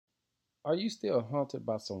Are you still haunted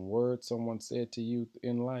by some words someone said to you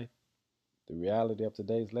in life? The reality of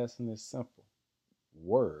today's lesson is simple.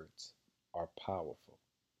 Words are powerful.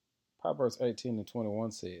 Proverbs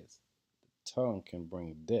 18:21 says, the tongue can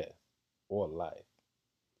bring death or life.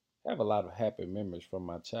 I have a lot of happy memories from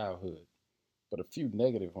my childhood, but a few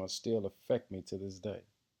negative ones still affect me to this day.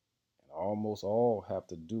 And almost all have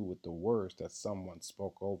to do with the words that someone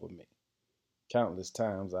spoke over me. Countless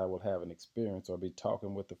times I will have an experience or be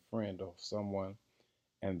talking with a friend or someone,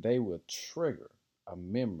 and they will trigger a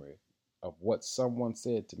memory of what someone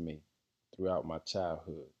said to me throughout my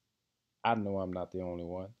childhood. I know I'm not the only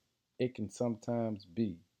one. It can sometimes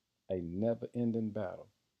be a never ending battle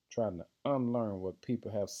trying to unlearn what people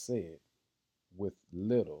have said with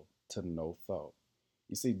little to no thought.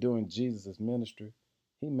 You see, during Jesus' ministry,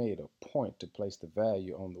 he made a point to place the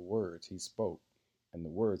value on the words he spoke and the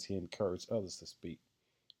words he encouraged others to speak.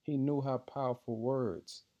 He knew how powerful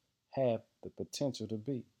words have the potential to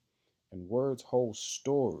be, and words hold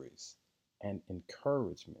stories and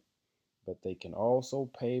encouragement, but they can also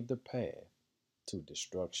pave the path to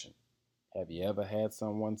destruction. Have you ever had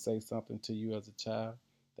someone say something to you as a child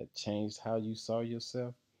that changed how you saw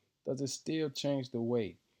yourself? Does it still change the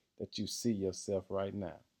way that you see yourself right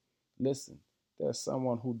now? Listen, there's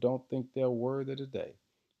someone who don't think they're worthy today,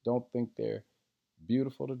 don't think they're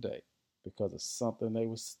beautiful today because of something they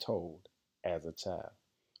was told as a child.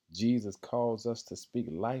 Jesus calls us to speak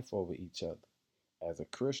life over each other. As a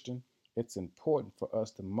Christian, it's important for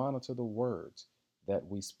us to monitor the words that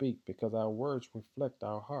we speak because our words reflect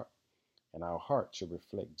our heart and our heart should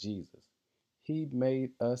reflect Jesus. He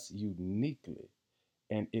made us uniquely,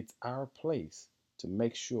 and it's our place to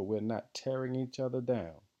make sure we're not tearing each other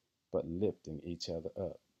down, but lifting each other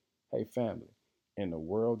up. Hey, family, in a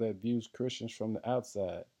world that views Christians from the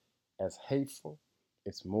outside as hateful,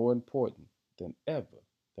 it's more important than ever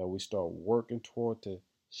that we start working toward to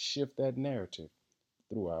shift that narrative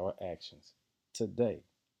through our actions. Today,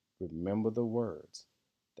 remember the words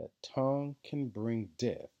that tongue can bring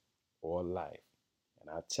death or life. And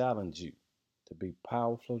I challenge you to be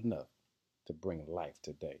powerful enough to bring life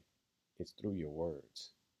today. It's through your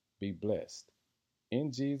words. Be blessed.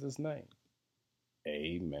 In Jesus' name,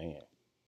 amen.